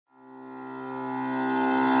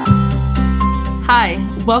Hi,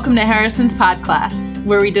 welcome to Harrison's Podcast,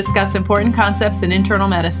 where we discuss important concepts in internal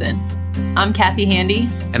medicine. I'm Kathy Handy.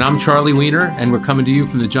 And I'm Charlie Weiner, and we're coming to you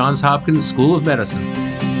from the Johns Hopkins School of Medicine.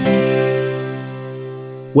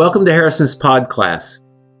 Welcome to Harrison's Podcast.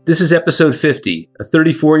 This is episode 50, a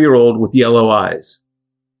 34-year-old with yellow eyes.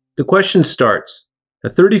 The question starts. A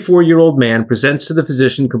 34-year-old man presents to the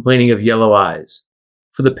physician complaining of yellow eyes.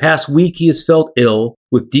 For the past week, he has felt ill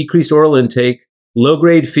with decreased oral intake,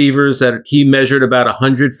 low-grade fevers that he measured about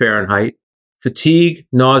 100 Fahrenheit, fatigue,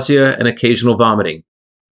 nausea, and occasional vomiting.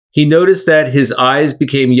 He noticed that his eyes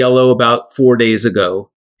became yellow about 4 days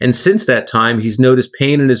ago, and since that time, he's noticed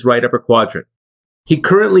pain in his right upper quadrant. He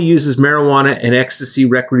currently uses marijuana and ecstasy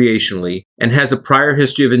recreationally and has a prior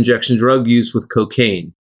history of injection drug use with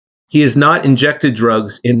cocaine. He has not injected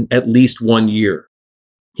drugs in at least 1 year.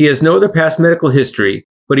 He has no other past medical history,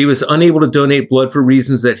 but he was unable to donate blood for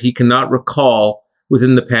reasons that he cannot recall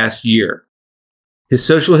within the past year. His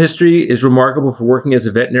social history is remarkable for working as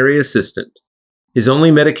a veterinary assistant. His only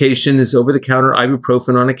medication is over-the-counter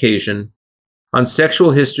ibuprofen on occasion. On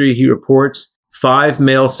sexual history, he reports 5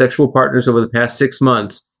 male sexual partners over the past 6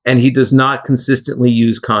 months, and he does not consistently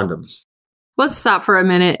use condoms. Let's stop for a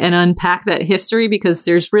minute and unpack that history because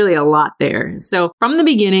there's really a lot there. So from the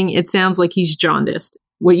beginning, it sounds like he's jaundiced.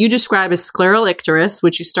 What you describe as scleral icterus,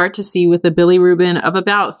 which you start to see with a bilirubin of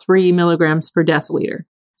about 3 milligrams per deciliter.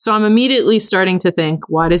 So I'm immediately starting to think,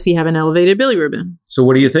 why does he have an elevated bilirubin? So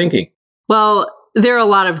what are you thinking? Well, there are a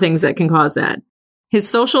lot of things that can cause that. His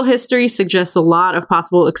social history suggests a lot of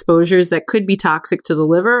possible exposures that could be toxic to the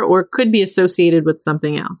liver or could be associated with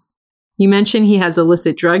something else. You mentioned he has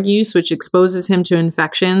illicit drug use, which exposes him to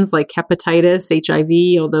infections like hepatitis,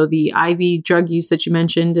 HIV, although the IV drug use that you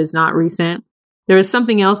mentioned is not recent. There is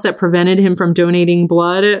something else that prevented him from donating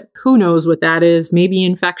blood. Who knows what that is? Maybe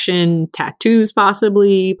infection, tattoos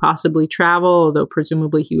possibly travel, although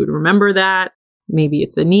presumably he would remember that. Maybe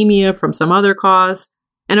it's anemia from some other cause.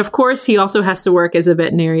 And of course, he also has to work as a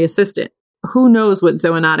veterinary assistant. Who knows what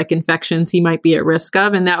zoonotic infections he might be at risk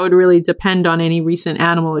of, and that would really depend on any recent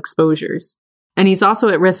animal exposures. And he's also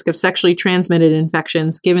at risk of sexually transmitted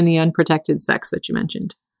infections given the unprotected sex that you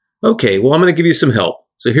mentioned. Okay, well, I'm going to give you some help.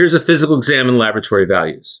 So here's a physical exam and laboratory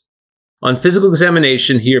values. On physical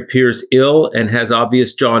examination, he appears ill and has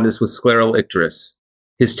obvious jaundice with scleral icterus.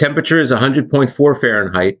 His temperature is 100.4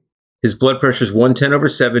 Fahrenheit. His blood pressure is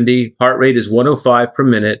 110/70, heart rate is 105 per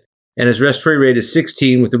minute, and his respiratory rate is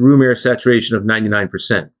 16 with a room air saturation of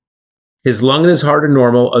 99%. His lung and his heart are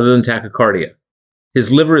normal other than tachycardia.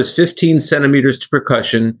 His liver is 15 centimeters to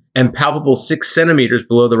percussion and palpable 6 centimeters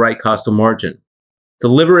below the right costal margin. The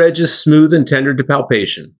liver edge is smooth and tender to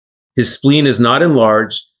palpation. His spleen is not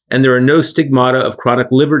enlarged, and there are no stigmata of chronic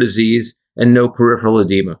liver disease and no peripheral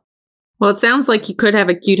edema. Well, it sounds like he could have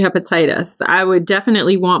acute hepatitis. I would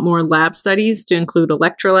definitely want more lab studies to include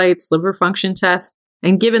electrolytes, liver function tests,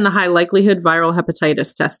 and given the high likelihood, viral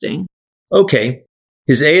hepatitis testing. Okay.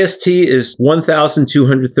 His AST is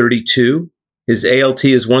 1,232. His ALT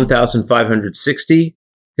is 1,560.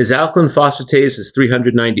 His alkaline phosphatase is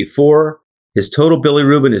 394. His total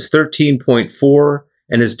bilirubin is 13.4,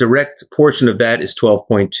 and his direct portion of that is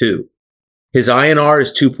 12.2. His INR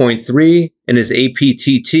is 2.3, and his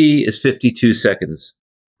APTT is 52 seconds.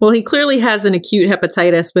 Well, he clearly has an acute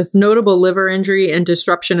hepatitis with notable liver injury and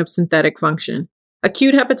disruption of synthetic function.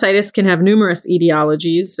 Acute hepatitis can have numerous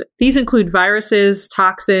etiologies. These include viruses,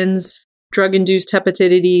 toxins, drug-induced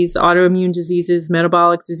hepatitis, autoimmune diseases,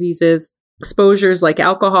 metabolic diseases, exposures like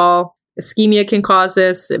alcohol. Ischemia can cause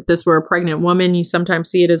this. If this were a pregnant woman, you sometimes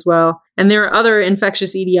see it as well. And there are other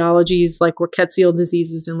infectious etiologies like rickettsial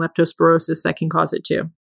diseases and leptospirosis that can cause it too.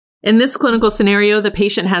 In this clinical scenario, the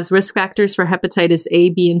patient has risk factors for hepatitis A,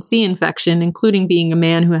 B, and C infection, including being a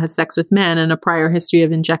man who has sex with men and a prior history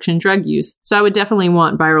of injection drug use. So I would definitely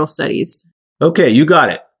want viral studies. Okay, you got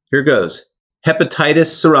it. Here goes.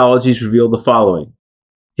 Hepatitis serologies reveal the following.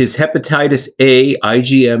 His hepatitis A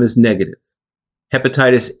IgM is negative.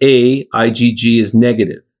 Hepatitis A IgG is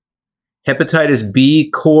negative. Hepatitis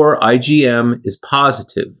B core IgM is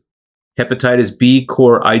positive. Hepatitis B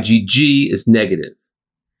core IgG is negative.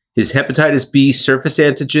 His hepatitis B surface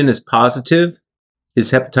antigen is positive.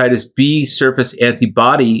 His hepatitis B surface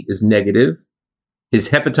antibody is negative. His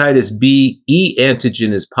hepatitis B E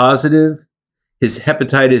antigen is positive. His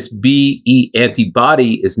hepatitis B E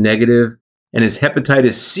antibody is negative. And his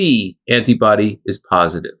hepatitis C antibody is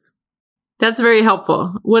positive. That's very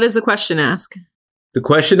helpful. What does the question ask? The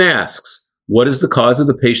question asks, what is the cause of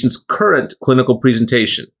the patient's current clinical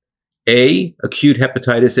presentation? A, acute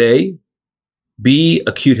hepatitis A. B,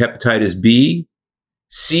 acute hepatitis B.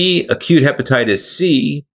 C, acute hepatitis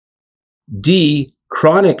C. D,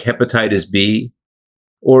 chronic hepatitis B,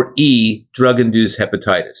 or E, drug-induced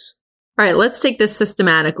hepatitis? All right, let's take this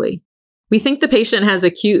systematically. We think the patient has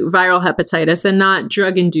acute viral hepatitis and not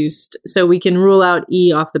drug-induced, so we can rule out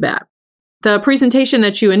E off the bat. The presentation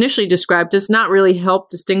that you initially described does not really help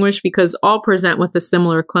distinguish because all present with a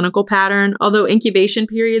similar clinical pattern, although incubation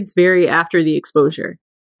periods vary after the exposure.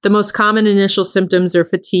 The most common initial symptoms are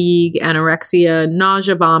fatigue, anorexia,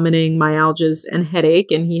 nausea, vomiting, myalgias, and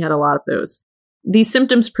headache, and he had a lot of those. These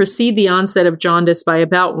symptoms precede the onset of jaundice by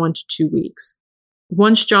about 1 to 2 weeks.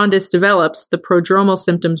 Once jaundice develops, the prodromal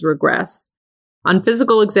symptoms regress. On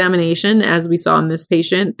physical examination, as we saw in this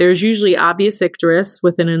patient, there's usually obvious icterus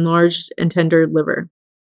with an enlarged and tender liver.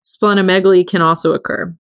 Splenomegaly can also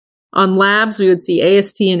occur. On labs, we would see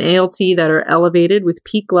AST and ALT that are elevated with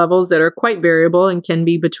peak levels that are quite variable and can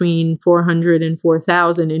be between 400 and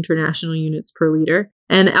 4,000 international units per liter,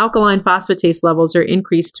 and alkaline phosphatase levels are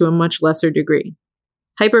increased to a much lesser degree.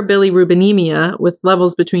 Hyperbilirubinemia, with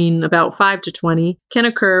levels between about 5 to 20, can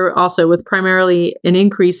occur also with primarily an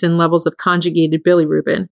increase in levels of conjugated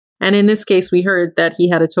bilirubin. And in this case, we heard that he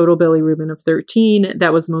had a total bilirubin of 13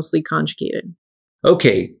 that was mostly conjugated.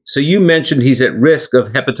 Okay, so you mentioned he's at risk of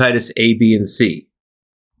hepatitis A, B, and C.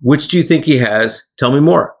 Which do you think he has? Tell me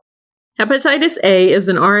more. Hepatitis A is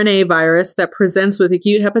an RNA virus that presents with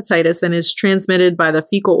acute hepatitis and is transmitted by the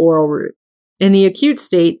fecal-oral route. In the acute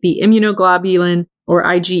state, the immunoglobulin or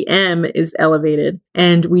IgM is elevated,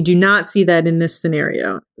 and we do not see that in this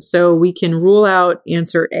scenario. So we can rule out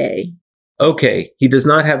answer A. Okay, he does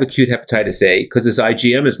not have acute hepatitis A because his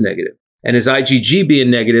IgM is negative. And his IgG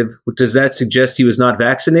being negative, does that suggest he was not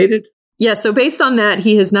vaccinated? Yeah, so based on that,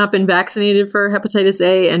 he has not been vaccinated for hepatitis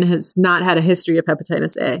A and has not had a history of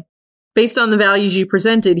hepatitis A. Based on the values you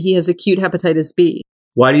presented, he has acute hepatitis B.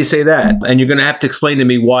 Why do you say that? And you're going to have to explain to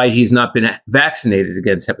me why he's not been vaccinated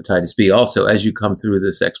against hepatitis B also as you come through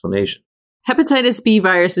this explanation. Hepatitis B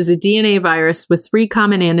virus is a DNA virus with 3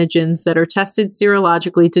 common antigens that are tested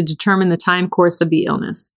serologically to determine the time course of the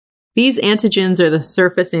illness. These antigens are the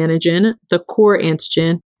surface antigen, the core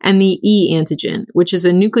antigen, and the E antigen, which is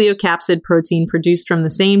a nucleocapsid protein produced from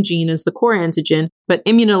the same gene as the core antigen, but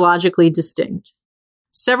immunologically distinct.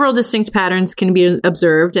 Several distinct patterns can be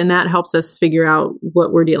observed, and that helps us figure out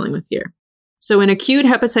what we're dealing with here. So in acute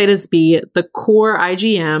hepatitis B, the core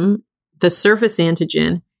IgM, the surface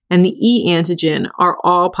antigen, and the E antigen are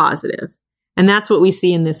all positive. And that's what we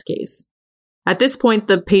see in this case. At this point,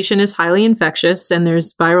 the patient is highly infectious, and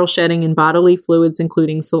there's viral shedding in bodily fluids,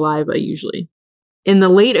 including saliva, usually. In the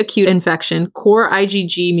late acute infection, core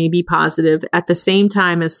IgG may be positive at the same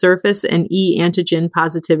time as surface and E antigen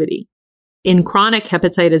positivity. In chronic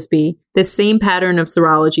hepatitis B, this same pattern of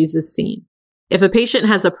serologies is seen. If a patient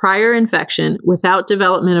has a prior infection without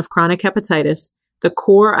development of chronic hepatitis, the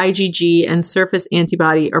core IgG and surface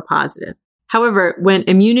antibody are positive. However, when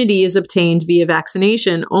immunity is obtained via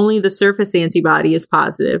vaccination, only the surface antibody is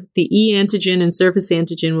positive. The E antigen and surface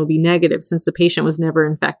antigen will be negative since the patient was never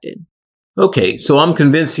infected. Okay, so I'm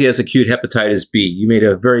convinced he has acute hepatitis B. You made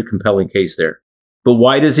a very compelling case there. But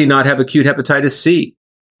why does he not have acute hepatitis C?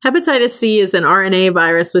 Hepatitis C is an RNA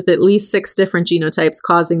virus with at least 6 different genotypes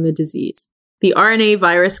causing the disease. The RNA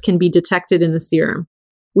virus can be detected in the serum.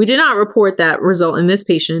 We did not report that result in this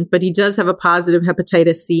patient, but he does have a positive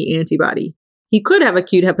hepatitis C antibody. He could have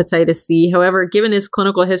acute hepatitis C, however, given his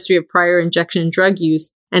clinical history of prior injection drug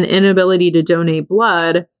use and inability to donate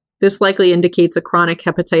blood, this likely indicates a chronic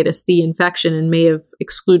hepatitis C infection and may have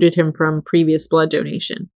excluded him from previous blood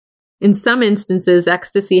donation. In some instances,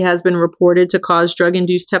 ecstasy has been reported to cause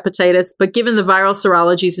drug-induced hepatitis, but given the viral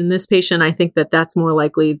serologies in this patient, I think that that's more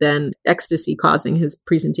likely than ecstasy causing his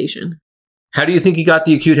presentation. How do you think he got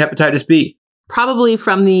the acute hepatitis B? Probably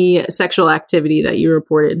from the sexual activity that you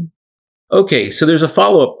reported. Okay, so there's a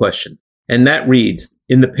follow-up question, and that reads,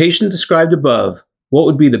 in the patient described above, what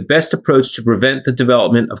would be the best approach to prevent the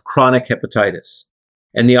development of chronic hepatitis?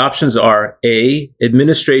 And the options are A,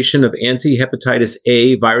 administration of anti-hepatitis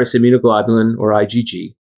A virus immunoglobulin or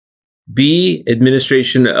IgG, B,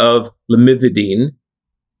 administration of lamivudine,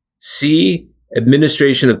 C,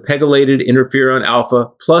 administration of pegylated interferon alpha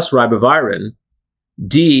plus ribavirin,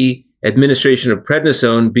 D, administration of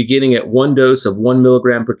prednisone beginning at 1 dose of 1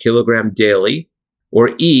 milligram per kilogram daily,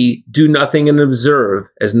 or E, do nothing and observe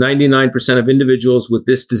as 99% of individuals with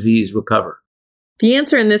this disease recover. The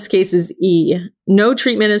answer in this case is E. No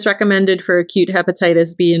treatment is recommended for acute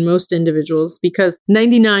hepatitis B in most individuals because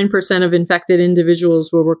 99% of infected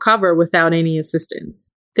individuals will recover without any assistance.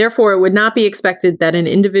 Therefore, it would not be expected that an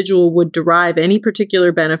individual would derive any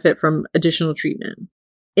particular benefit from additional treatment.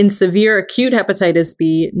 In severe acute hepatitis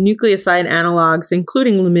B, nucleoside analogs,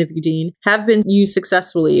 including lamivudine, have been used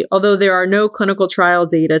successfully, although there are no clinical trial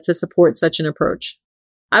data to support such an approach.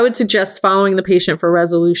 I would suggest following the patient for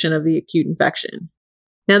resolution of the acute infection.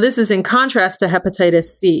 Now, this is in contrast to hepatitis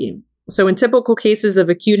C. So in typical cases of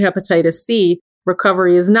acute hepatitis C,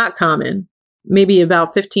 recovery is not common, maybe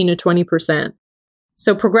about 15 to 20%.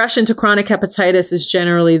 So progression to chronic hepatitis is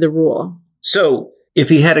generally the rule. So if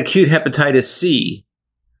he had acute hepatitis C,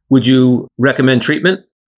 would you recommend treatment?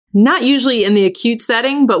 Not usually in the acute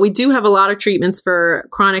setting, but we do have a lot of treatments for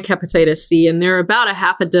chronic hepatitis C, and there are about a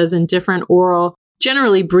half a dozen different oral,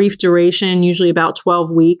 generally brief duration, usually about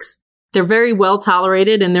 12 weeks. They're very well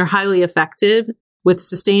tolerated and they're highly effective with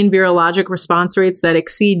sustained virologic response rates that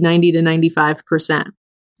exceed 90 to 95%.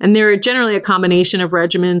 And they're generally a combination of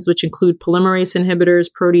regimens, which include polymerase inhibitors,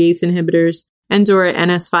 protease inhibitors, and/or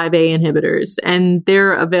NS5A inhibitors. And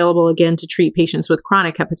they're available again to treat patients with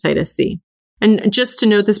chronic hepatitis C. And just to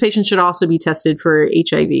note, this patient should also be tested for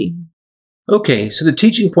HIV. Okay, so the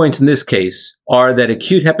teaching points in this case are that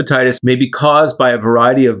acute hepatitis may be caused by a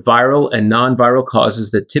variety of viral and non-viral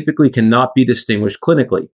causes that typically cannot be distinguished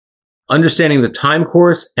clinically. Understanding the time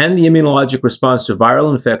course and the immunologic response to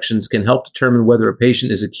viral infections can help determine whether a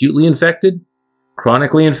patient is acutely infected,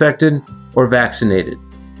 chronically infected, or vaccinated.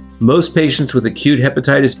 Most patients with acute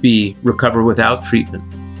hepatitis B recover without treatment.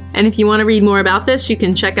 And if you want to read more about this, you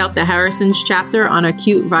can check out the Harrison's chapter on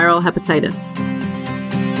acute viral hepatitis.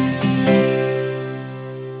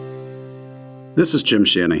 This is Jim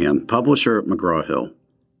Shanahan, publisher at McGraw-Hill.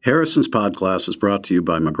 Harrison's Podcast is brought to you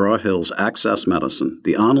by McGraw-Hill's Access Medicine,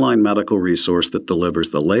 the online medical resource that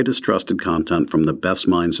delivers the latest trusted content from the best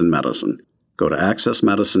minds in medicine. Go to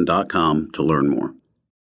accessmedicine.com to learn more.